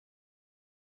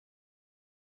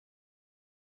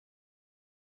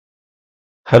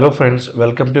Hello friends,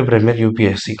 welcome to Premier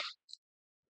UPSC.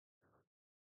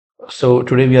 So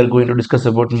today we are going to discuss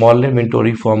about Morley Minto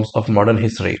reforms of modern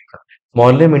history.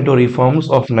 Morley Minto reforms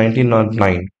of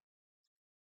 1909.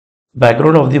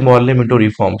 Background of the Morley Minto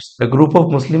reforms. A group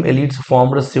of Muslim elites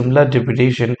formed a similar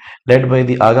deputation led by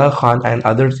the Aga Khan and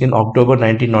others in October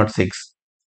 1906.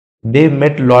 They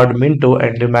met Lord Minto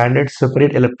and demanded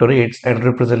separate electorates and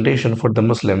representation for the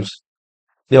Muslims.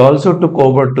 They also took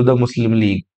over to the Muslim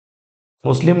League.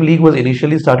 Muslim League was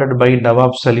initially started by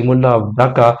Nawab Salimullah of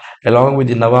Dhaka along with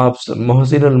the Nawabs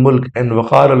Mohsin al-Mulk and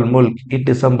Waqar al-Mulk in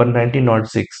December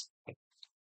 1906.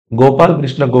 Gopal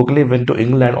Krishna Gokhale went to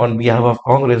England on behalf of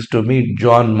Congress to meet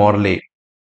John Morley.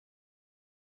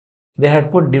 They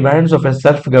had put demands of a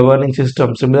self-governing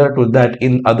system similar to that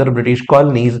in other British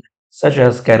colonies such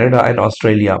as Canada and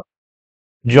Australia.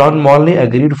 John Morley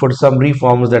agreed for some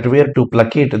reforms that were to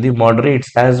placate the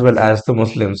moderates as well as the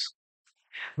Muslims.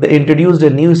 They introduced a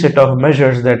new set of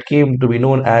measures that came to be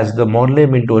known as the Morley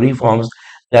Minto reforms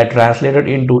that translated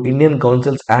into Indian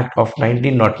Councils Act of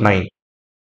 1909.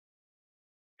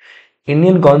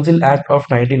 Indian Council Act of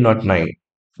 1909.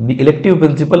 The elective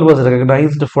principle was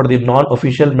recognized for the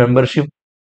non-official membership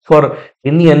for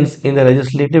Indians in the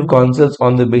legislative councils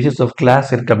on the basis of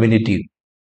class and community.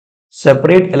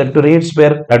 Separate electorates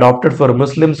were adopted for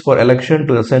Muslims for election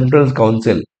to the Central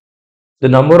Council. The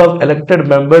number of elected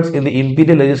members in the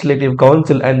Imperial Legislative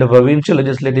Council and the Provincial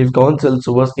Legislative Councils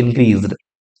was increased.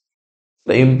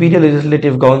 The Imperial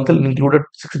Legislative Council included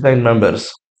 69 members.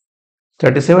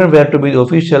 37 were to be the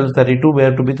officials, 32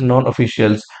 were to be the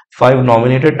non-officials, 5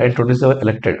 nominated and 27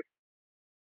 elected.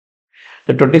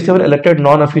 The 27 elected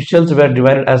non-officials were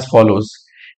divided as follows.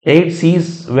 8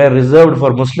 seats were reserved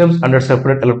for Muslims under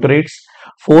separate electorates,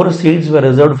 4 seats were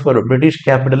reserved for British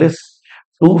capitalists,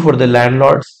 2 for the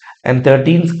landlords, and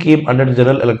 13 came under the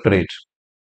general electorate.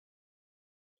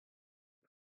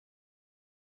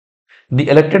 The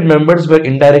elected members were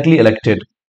indirectly elected.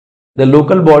 The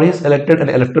local bodies elected an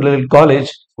electoral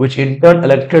college, which in turn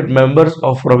elected members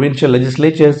of provincial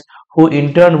legislatures, who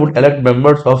in turn would elect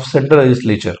members of central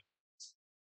legislature.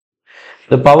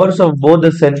 The powers of both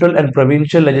the central and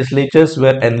provincial legislatures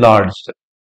were enlarged.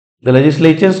 The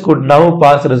legislatures could now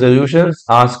pass resolutions,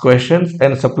 ask questions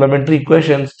and supplementary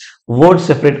questions, vote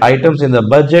separate items in the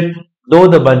budget, though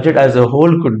the budget as a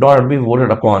whole could not be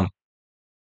voted upon.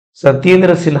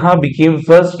 Satyendra Sinha became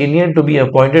first Indian to be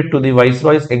appointed to the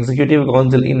Viceroy's Executive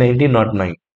Council in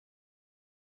 1909.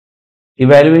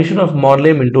 Evaluation of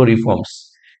Morley Minto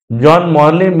reforms. John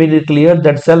Morley made it clear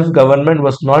that self-government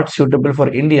was not suitable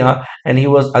for India and he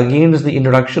was against the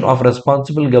introduction of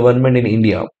responsible government in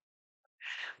India.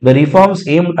 The reforms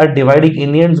aimed at dividing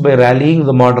Indians by rallying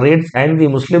the moderates and the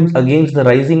Muslims against the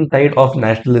rising tide of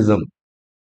nationalism.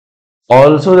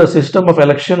 Also, the system of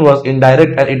election was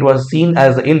indirect and it was seen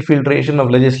as the infiltration of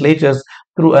legislatures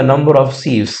through a number of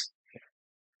sieves.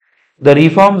 The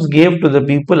reforms gave to the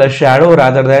people a shadow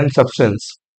rather than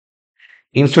substance.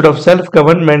 Instead of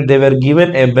self-government, they were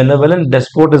given a benevolent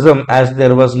despotism as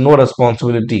there was no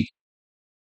responsibility.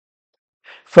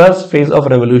 First phase of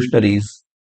revolutionaries.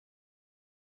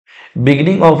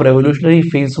 Beginning of revolutionary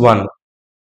phase 1.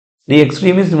 The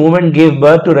extremist movement gave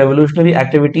birth to revolutionary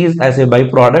activities as a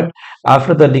byproduct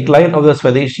after the decline of the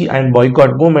Swadeshi and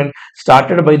boycott movement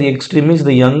started by the extremists.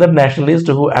 The younger nationalists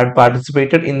who had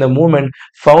participated in the movement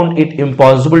found it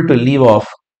impossible to leave off.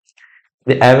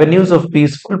 The avenues of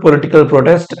peaceful political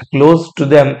protest closed to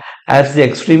them as the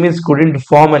extremists couldn't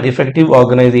form an effective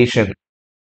organization.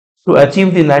 To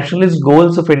achieve the nationalist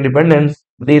goals of independence,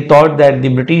 they thought that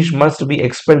the British must be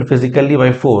expelled physically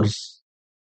by force.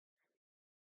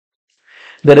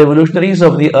 The revolutionaries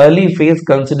of the early phase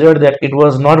considered that it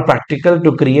was not practical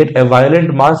to create a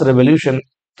violent mass revolution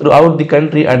throughout the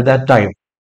country at that time.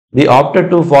 They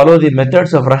opted to follow the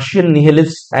methods of Russian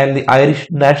nihilists and the Irish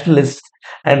nationalists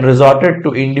and resorted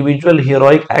to individual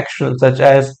heroic actions such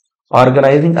as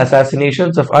organizing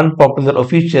assassinations of unpopular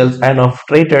officials and of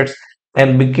traitors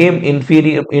and became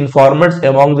informers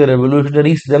among the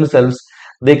revolutionaries themselves.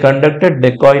 They conducted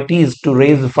dacoities to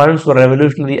raise funds for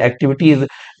revolutionary activities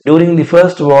during the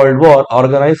First World War,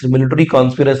 organized military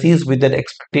conspiracies with an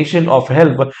expectation of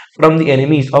help from the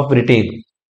enemies of Britain.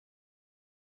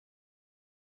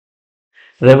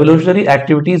 Revolutionary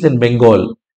activities in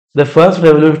Bengal. The first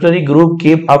revolutionary group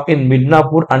came up in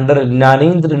Midnapur under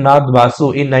Jnanendranath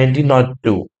Basu in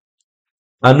 1902.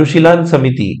 Anushilan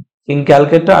Samiti. In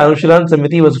Calcutta, Anushilan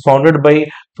Samiti was founded by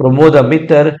Pramoda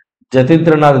Mittar,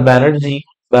 Jatindranath Banerjee,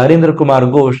 Barindra Kumar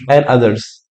Ghosh, and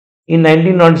others. In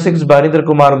 1906, Barindra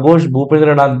Kumar Ghosh,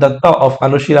 Bhupendranath Datta of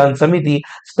Anushilan Samiti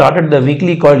started the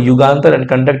weekly called Yugantar and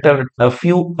conducted a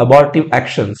few abortive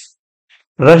actions.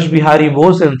 Rash Bihari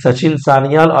Bose and Sachin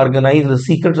Sanyal organized the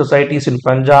secret societies in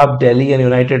Punjab, Delhi, and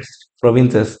United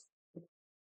Provinces.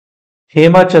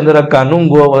 Hema Chandra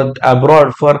Kanungo was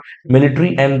abroad for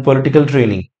military and political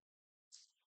training.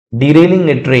 Derailing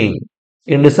a train.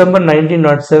 In December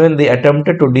 1907, they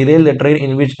attempted to derail the train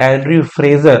in which Andrew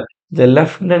Fraser, the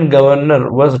lieutenant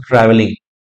governor, was traveling.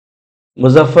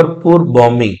 Muzaffarpur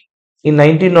bombing. In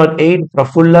 1908,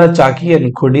 Prafulla Chaki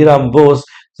and Khudiram Bose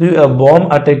threw a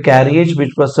bomb at a carriage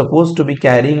which was supposed to be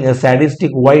carrying a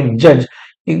sadistic white judge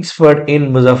Kingsford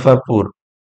in Muzaffarpur.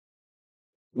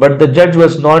 But the judge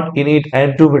was not in it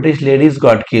and two British ladies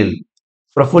got killed.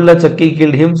 Prafulla Chakki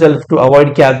killed himself to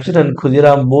avoid capture and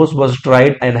Khudiram Bose was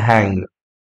tried and hanged.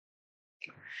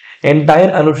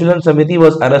 Entire Anushilan Samiti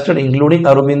was arrested including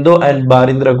Aurobindo and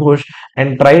Barindra Ghosh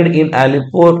and tried in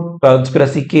Alipur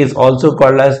conspiracy case also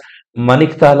called as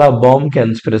Maniktala bomb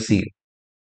conspiracy.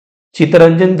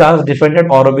 Chittaranjan Das defended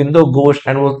Aurobindo Ghosh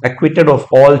and was acquitted of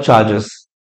all charges.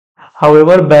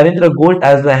 However, Barindra Ghosh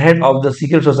as the head of the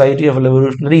secret society of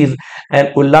revolutionaries and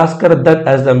Ullaskar Dutt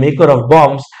as the maker of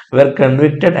bombs were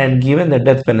convicted and given the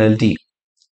death penalty.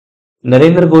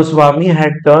 Narendra Goswami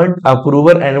had turned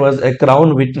approver and was a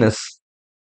crown witness.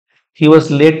 He was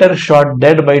later shot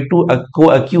dead by two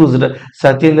co-accused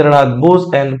Satyendranath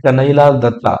Bose and Kanailal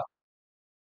Datta.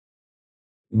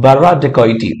 Barra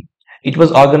dacoity. It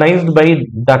was organized by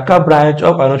Dhaka branch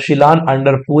of Anushilan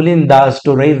under Pulin Das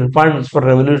to raise funds for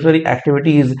revolutionary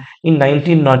activities in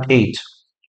 1908.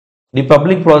 The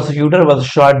public prosecutor was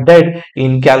shot dead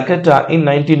in Calcutta in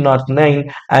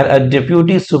 1909 and a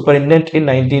deputy superintendent in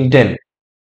 1910.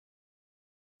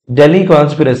 Delhi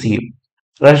conspiracy.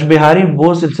 Rash Bihari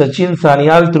Bose and Sachin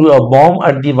Sanyal threw a bomb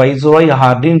at the Viceroy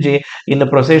Hardinge in a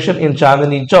procession in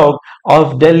Chandni Chowk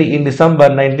of Delhi in December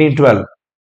 1912.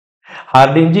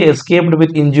 Hardinge escaped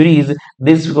with injuries.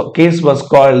 This case was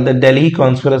called the Delhi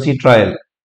Conspiracy Trial.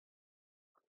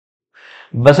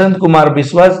 Basant Kumar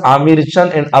Biswas, Amir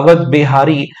Chand, and Awadh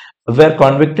Behari were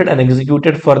convicted and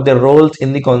executed for their roles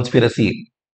in the conspiracy.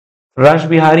 Rash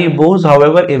Bihari Bose,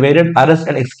 however, evaded arrest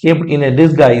and escaped in a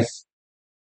disguise.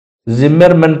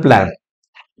 Zimmerman Plan.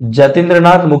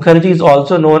 Jatindranath Mukherjee is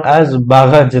also known as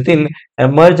Bagha Jatin,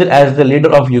 emerged as the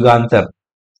leader of Yugantar.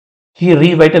 He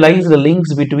revitalized the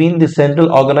links between the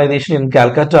central organization in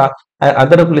Calcutta and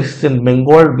other places in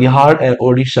Bengal, Bihar, and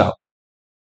Odisha.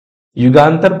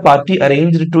 Yugantar party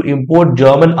arranged to import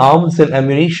German arms and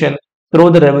ammunition through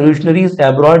the revolutionaries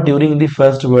abroad during the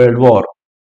First World War.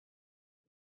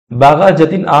 Bagha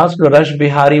Jatin asked Rash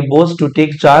Bihari Bose to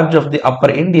take charge of the Upper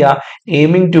India,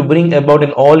 aiming to bring about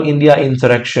an all India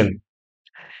insurrection.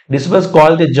 This was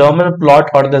called the German plot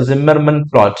or the Zimmermann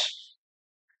plot.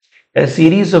 A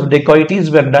series of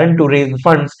dacoities were done to raise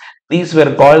funds. These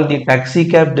were called the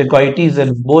taxicab dacoities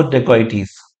and boat dacoities.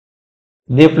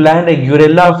 They planned a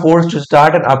guerrilla force to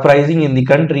start an uprising in the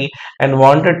country and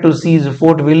wanted to seize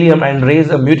Fort William and raise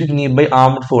a mutiny by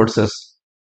armed forces.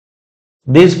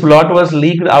 This plot was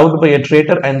leaked out by a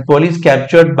traitor and police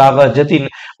captured Bagha Jatin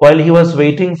while he was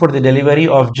waiting for the delivery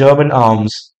of German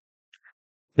arms.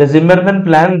 The Zimmermann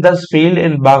plan thus failed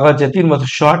and Bagha Jatin was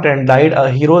shot and died a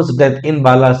hero's death in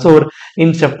Balasore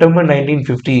in September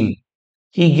 1915.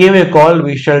 He gave a call,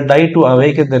 "We shall die to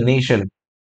awaken the nation."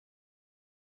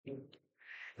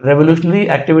 Revolutionary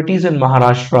activities in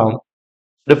Maharashtra.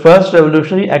 The first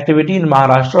revolutionary activity in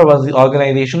Maharashtra was the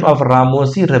organization of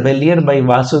Ramosi rebellion by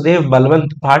Vasudev Balwant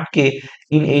Phatke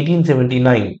in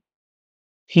 1879.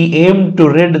 He aimed to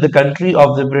rid the country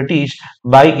of the British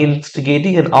by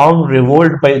instigating an armed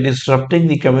revolt by disrupting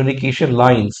the communication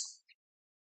lines.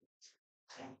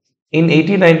 In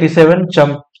 1897,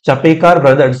 Chapekar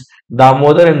brothers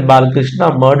Damodar and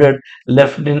Balkrishna murdered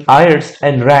Lieutenant Ias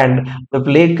and Rand, the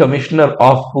plague commissioner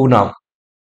of Pune.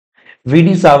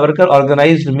 V.D. Savarkar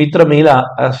organized Mitra Mela,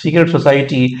 a secret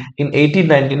society, in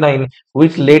 1899,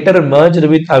 which later merged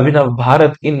with Abhinav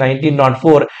Bharat in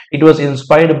 1904. It was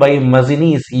inspired by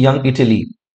Mazzini's Young Italy.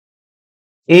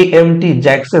 A.M.T.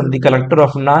 Jackson, the collector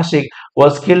of Nashik,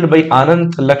 was killed by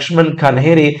Anand Lakshman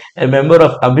Khanhere, a member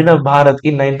of Abhinav Bharat,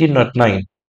 in 1909.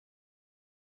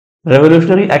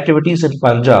 Revolutionary activities in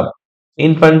Punjab.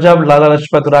 In Punjab, Lala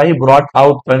Lajpat Rai brought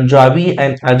out Punjabi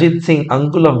and Ajit Singh,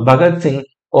 uncle of Bhagat Singh,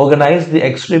 organized the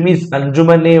extremist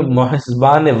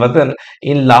Anjuman-e-Mohibban-e-Watan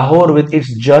in Lahore with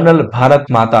its journal Bharat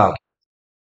Mata.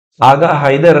 Aga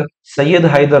Haidar, Sayyid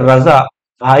Haidar Raza,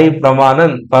 Bhai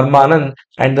Parmanand,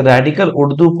 and the radical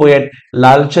Urdu poet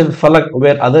Lalchand Falak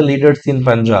were other leaders in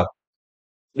Punjab.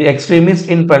 The extremists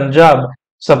in Punjab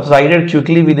subsided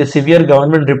quickly with a severe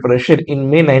government repression in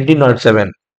May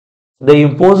 1907. They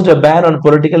imposed a ban on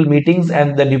political meetings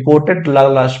and they deported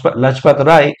Lajpat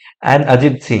Rai and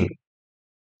Ajit Singh.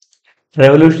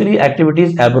 Revolutionary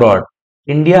activities abroad.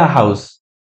 India House.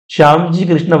 Shyamji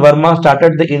Krishna Verma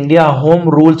started the India Home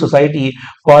Rule Society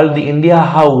called the India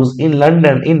House in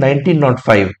London in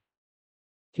 1905.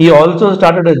 He also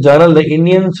started a journal, the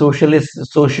Indian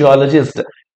Sociologist.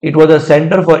 It was a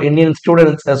center for Indian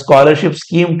students, a scholarship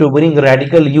scheme to bring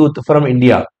radical youth from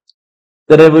India.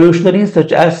 The revolutionaries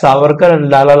such as Savarkar and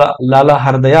Lala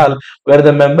Hardayal were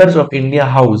the members of India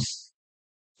House.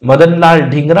 Madan Lal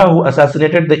Dhingra, who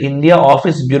assassinated the India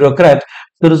Office bureaucrat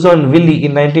Curzon Willi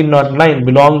in 1909,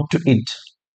 belonged to it.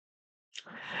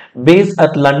 Based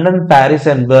at London, Paris,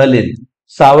 and Berlin,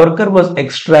 Savarkar was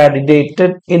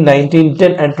extradited in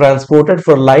 1910 and transported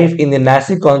for life in the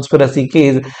Nazi conspiracy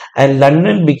case, and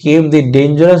London became the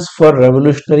dangerous for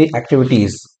revolutionary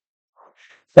activities.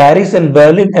 Paris and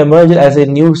Berlin emerged as a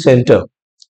new center.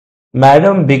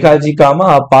 Madame Bhikaji Kama,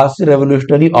 a Parsi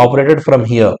revolutionary, operated from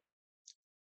here.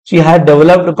 She had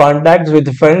developed contacts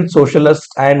with French socialists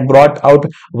and brought out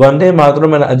Vande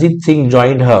Mataram, and Ajit Singh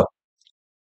joined her.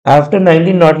 After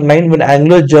 1909, when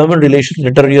Anglo-German relations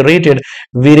deteriorated,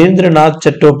 Virendranath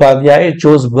Chattopadhyay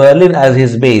chose Berlin as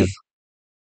his base.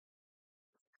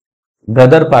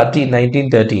 Ghadar Party,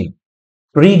 1913.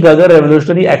 Pre-Ghadar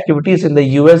revolutionary activities in the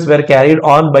US were carried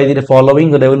on by the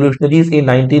following revolutionaries in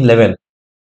 1911.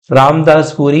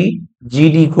 Ramdas Puri,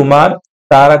 G.D. Kumar,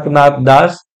 Taraknath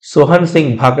Das, Sohan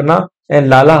Singh Bhakna, and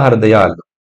Lala Hardayal.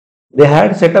 They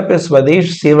had set up a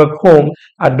Swadesh Sevak home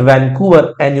at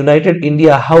Vancouver and United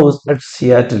India House at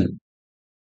Seattle.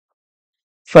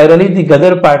 Finally, the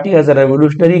Ghadar Party as a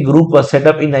revolutionary group was set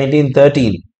up in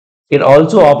 1913. It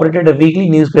also operated a weekly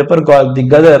newspaper called the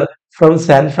Ghadar from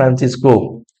San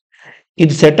Francisco.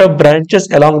 It set up branches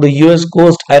along the US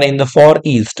coast and in the Far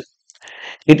East.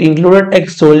 It included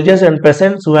ex-soldiers and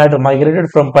peasants who had migrated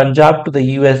from Punjab to the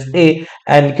USA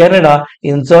and Canada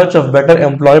in search of better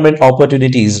employment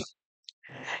opportunities.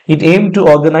 It aimed to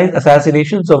organize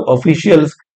assassinations of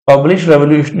officials, publish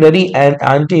revolutionary and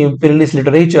anti-imperialist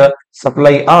literature,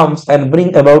 supply arms, and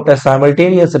bring about a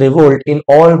simultaneous revolt in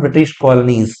all British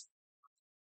colonies.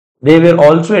 They were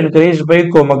also encouraged by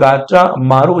Komagata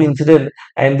Maru incident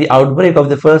and the outbreak of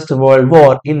the First World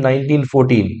War in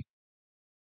 1914.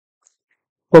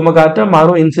 Komagata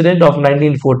Maru incident of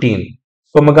 1914.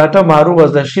 Komagata Maru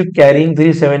was the ship carrying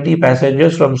 370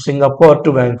 passengers from Singapore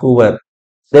to Vancouver.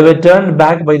 They were turned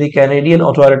back by the Canadian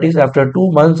authorities after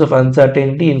 2 months of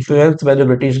uncertainty influenced by the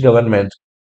British government.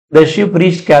 The ship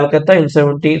reached Calcutta in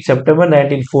September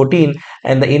 1914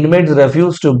 and the inmates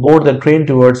refused to board the train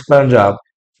towards Punjab.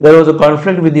 There was a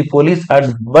conflict with the police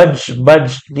at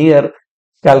Budge near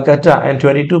Calcutta and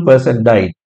 22%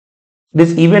 died.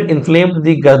 This event inflamed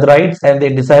the Ghadrites and they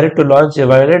decided to launch a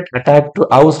violent attack to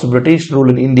oust British rule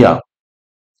in India.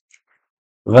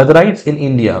 Ghadrites in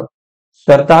India.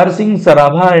 Kartar Singh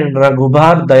Sarabha and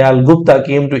Raghubhar Dayal Gupta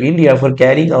came to India for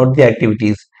carrying out the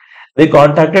activities. They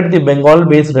contacted the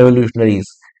Bengal-based revolutionaries.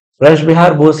 Rash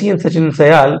Bihar Bosi and Sachin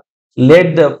Sayal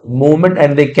led the movement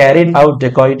and they carried out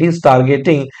dacoities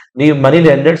targeting the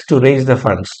moneylenders to raise the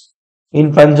funds.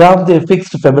 In Punjab, they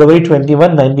fixed February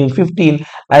 21, 1915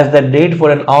 as the date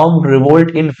for an armed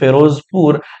revolt in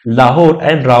Ferozpur, Lahore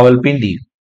and Rawalpindi.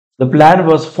 The plan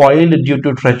was foiled due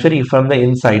to treachery from the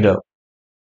insider.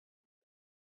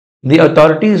 The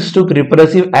authorities took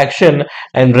repressive action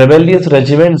and rebellious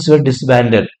regiments were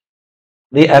disbanded.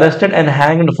 They arrested and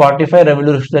hanged 45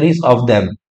 revolutionaries of them.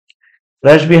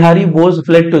 Rash Bihari Bose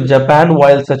fled to Japan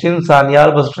while Sachin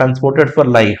Sanyal was transported for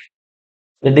life.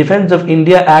 The Defense of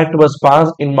India Act was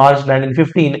passed in March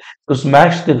 1915 to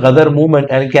smash the Ghadar movement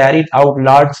and carried out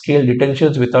large-scale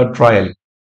detentions without trial.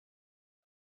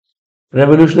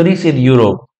 Revolutionaries in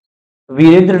Europe.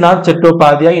 Virendranath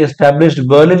Chattopadhyay established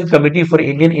Berlin Committee for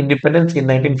Indian Independence in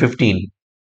 1915.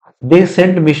 They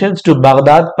sent missions to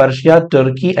Baghdad, Persia,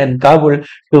 Turkey, and Kabul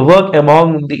to work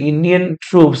among the Indian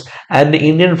troops and the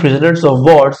Indian prisoners of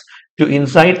war to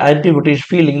incite anti-British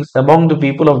feelings among the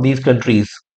people of these countries.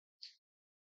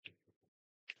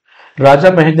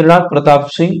 Raja Mahendranath Pratap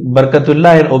Singh,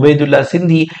 Barkatullah, and Obaidullah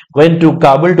Sindhi went to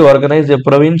Kabul to organize a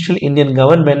provincial Indian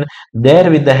government there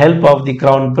with the help of the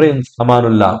Crown Prince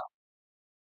Amanullah.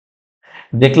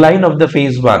 Decline of the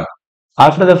Phase 1.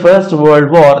 After the First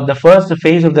World War, the first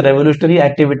phase of the revolutionary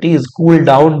activities cooled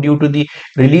down due to the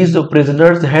release of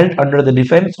prisoners held under the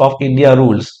Defense of India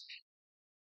rules.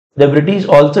 The British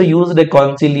also used a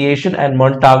conciliation and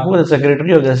Montagu, the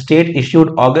Secretary of the State, issued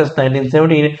August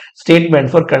 1917 statement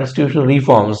for constitutional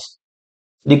reforms.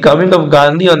 The coming of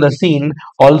Gandhi on the scene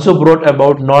also brought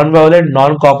about non-violent,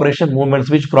 non-cooperation movements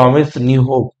which promised new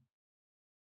hope.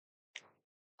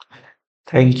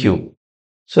 Thank you.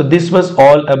 So this was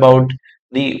all about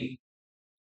the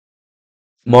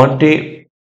Monte